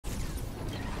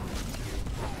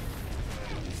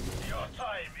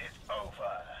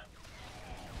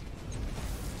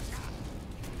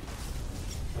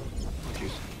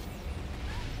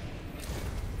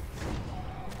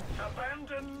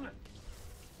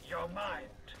your mind.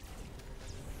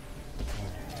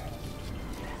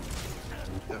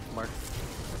 Death mark.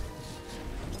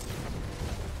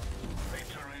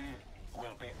 Victory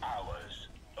will be ours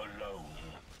alone.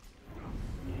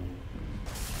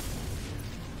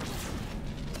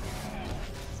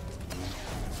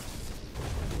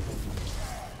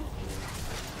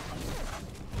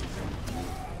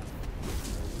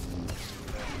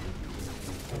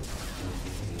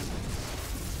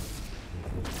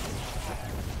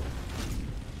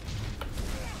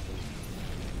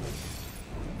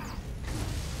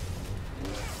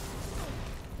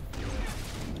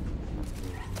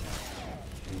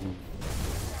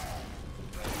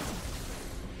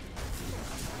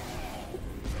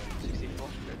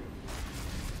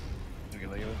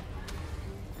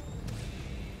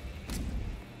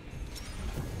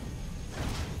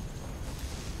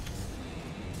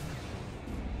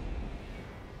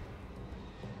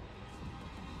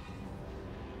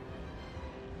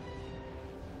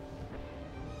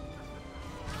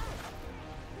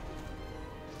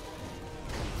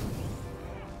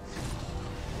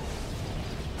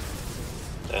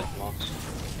 Death marks.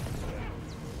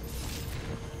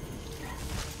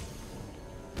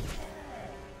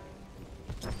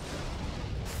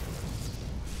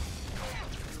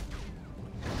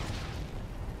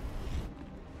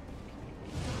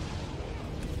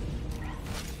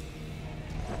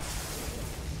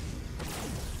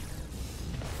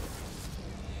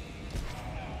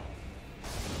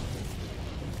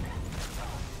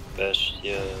 Best,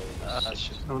 yeah.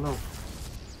 Shit. Oh no.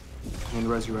 And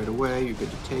res you right away, you're good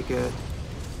to take it.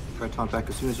 Try to taunt back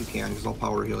as soon as you can, because I'll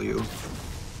power heal you.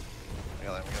 I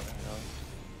got it.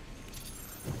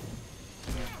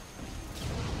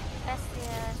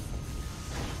 Gracias.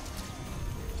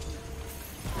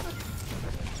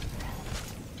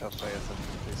 I'll play at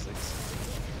 56.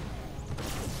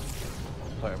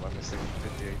 Sorry, am I missing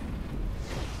 58?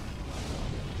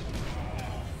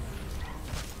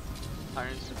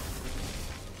 Irons.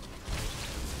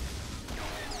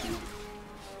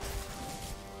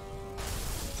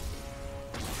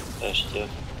 Best, yeah.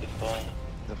 55.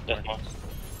 Death marks.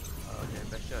 Okay,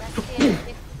 best shot. Gracias,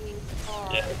 54.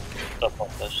 Yeah. Top one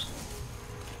best.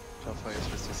 Hellfire is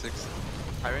 56.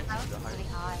 Irons. That was pretty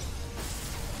high.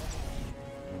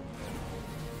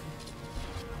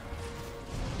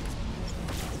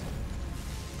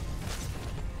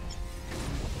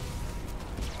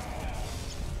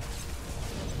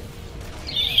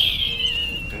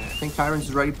 I think Tyrants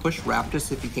is ready. Push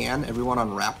Raptus if you can. Everyone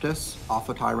on Raptus. Off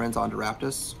of Tyrants onto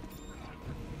Raptus.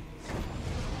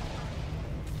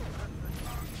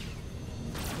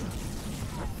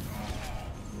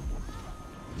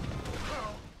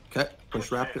 Okay, push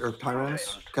Raptor or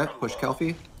Tyrants. Okay, push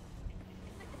Kelpie.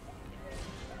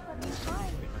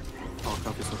 Oh,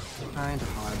 Kelpie's kind of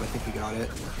high, but I think we got it.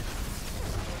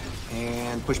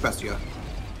 And push Bestia.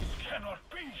 Cannot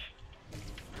be.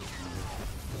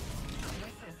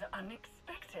 This is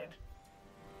unexpected.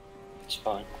 It's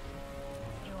fine.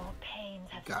 Your pains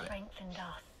have Got it. strengthened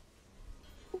us.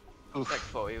 Oof. Like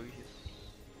 4 AoEs.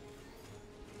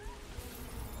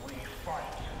 We fight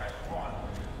as one.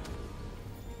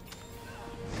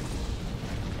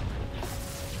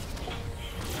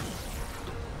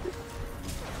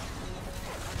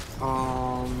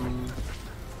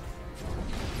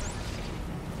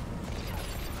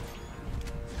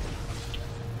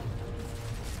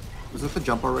 Was it the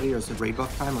jump already, or is it raid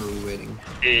buff time, or are we waiting?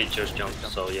 It just jumped,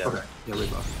 so yeah. Okay, yeah, raid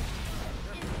buff.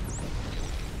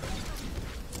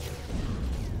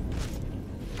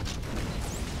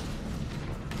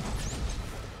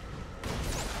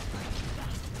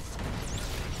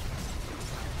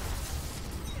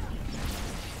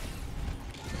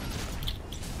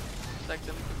 Stack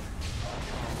them.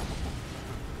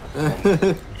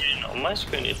 And on my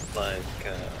screen it's like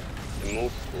it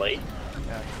moved late.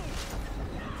 Yeah.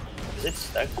 Is it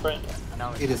stacked right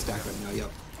now? Now It is stacked right now,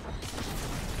 yep.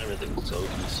 Everything's so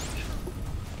easy.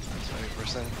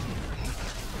 20%.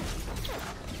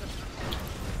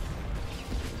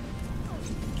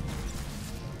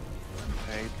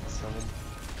 Eight, 7.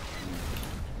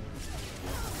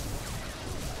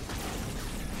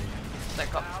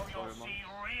 Stack up. Now you'll see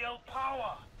real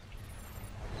power.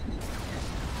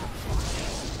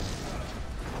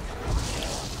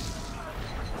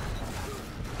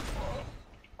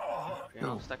 Okay,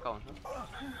 now stack on, huh?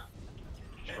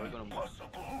 We're gonna move.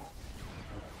 Impossible.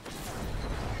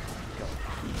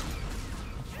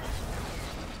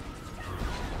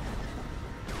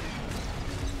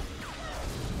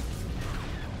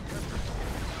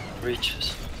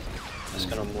 Reaches. It's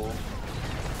gonna move.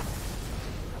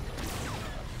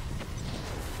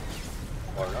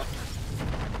 Or not.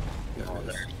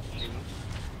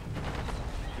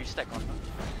 Restack on.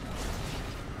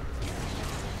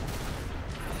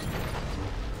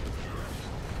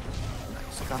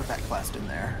 Nice. Got a backblast in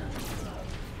there.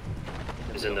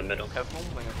 He's in the middle. Careful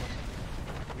when you're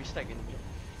restack in here.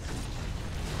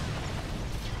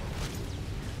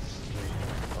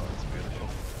 Oh, that's beautiful.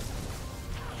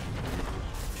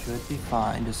 Should be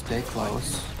fine. Just stay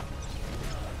close.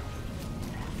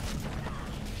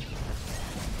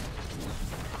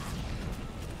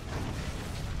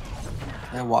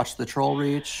 And watch the troll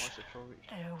reach. Watch the troll reach.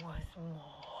 There was more.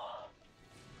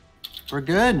 We're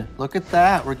good. Look at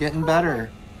that. We're getting better.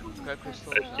 Grab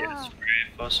crystal. Yeah, spray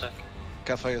for a sec.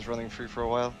 Cafe is running free for a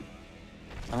while.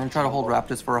 I'm gonna try to hold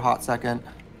Raptus for a hot second.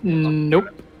 Nope.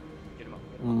 Get him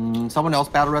up. Someone else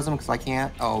battle res him because I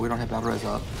can't. Oh, we don't have battle res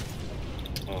up.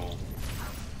 Oh.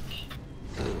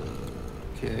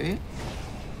 Okay.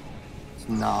 It's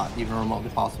not even remotely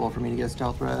possible for me to get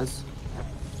stealth res.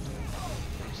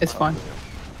 It's fine.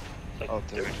 Like Oh,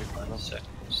 35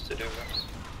 seconds to do this.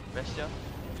 Bestia.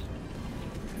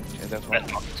 Yeah, that's one.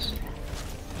 Red box.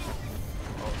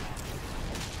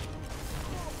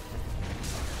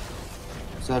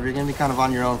 So you're gonna be kind of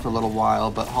on your own for a little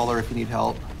while, but holler if you need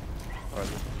help. Alright,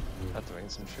 I'm doing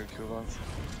some few cooldowns.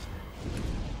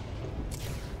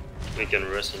 We can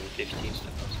rest in 15 seconds.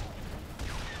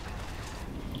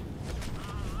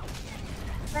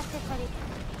 Rest is ready.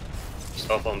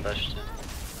 Stop on Bastion.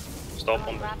 Stop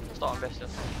on Bastion. Raptors. Start on Bestia.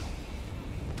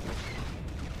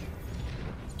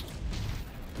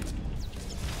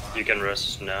 You can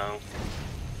rest now.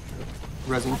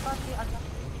 Resing. I got you, I got you.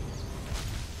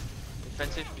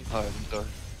 Defensive.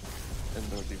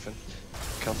 Indoor defense.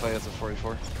 Cafe has a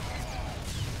 44.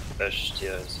 Bastion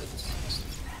is at 60.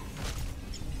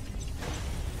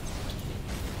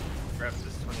 Perhaps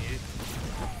this 28.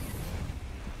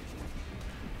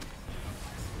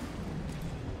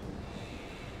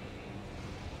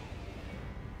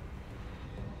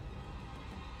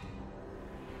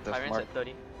 Death Tyrant's mark. at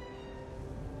 30.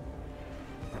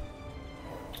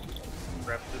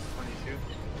 Perhaps this 22.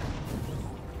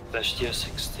 Bastion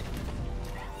 60.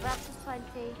 Raptors 20.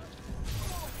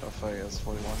 Cafe has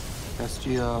 41.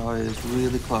 Bestia is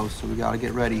really close, so we gotta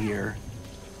get ready here.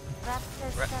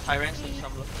 Raptors Tyrant's 70. at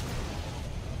some low.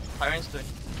 Tyrant's 20.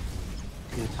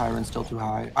 Yeah, Tyrant's still too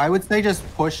high. I would say just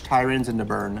push Tyrants into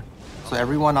burn. So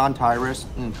everyone on Tyrus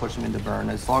and push him into burn,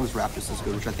 as long as Raptus is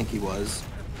good, which I think he was.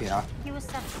 Yeah. He was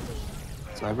 17.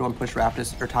 So everyone push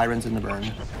Raptus or Tyrants into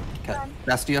burn. Okay.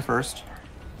 Bestia first.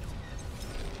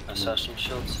 Assassin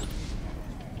shields.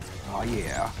 Oh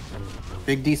yeah.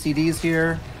 Big DCDs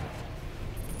here.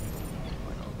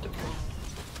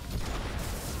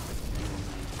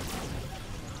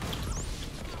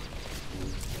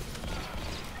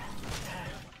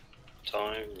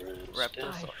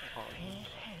 Raptors.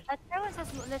 Terrence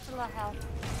has little health.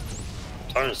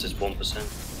 Tyrants is 1%.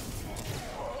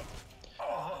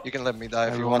 You can let me die if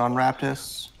you Everyone want. on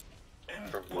Raptus.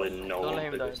 Probably no Don't one let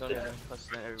him die, because don't they- let him, because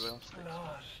then everyone else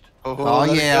dies. Oh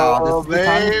let's yeah, go, this is the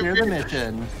time to share the baby.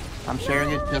 mission. I'm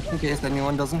sharing it just in case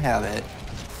anyone doesn't have it.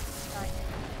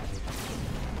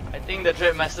 I think the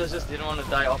Dread Masters just didn't want to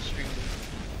die off stream.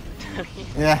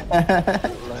 Yeah.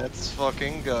 Let's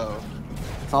fucking go.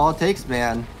 That's all it takes,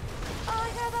 man. Oh my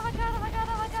god, oh my god, oh my god,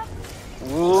 oh my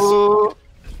god. Woo!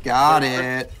 Got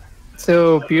it.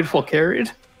 So beautiful carried.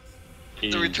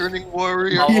 The returning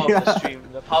warrior. Power of Yeah. the stream.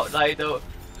 The power, like the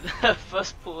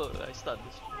first pull I start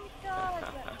this. Oh my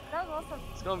god. That was awesome.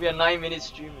 It's gonna be a 9-minute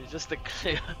stream. It's just a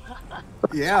clear.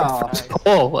 Yeah.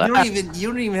 Oh, You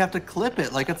don't even have to clip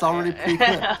it. Like it's already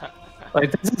pre-clipped.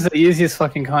 like this is the easiest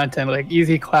fucking content. Like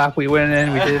easy clap. We went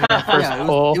in. We did our first Yeah,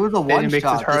 pull. it was a They one didn't make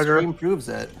shot. this The harder. stream proves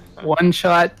it. One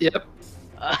shot. Yep.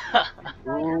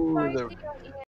 Ooh, Sorry there- to your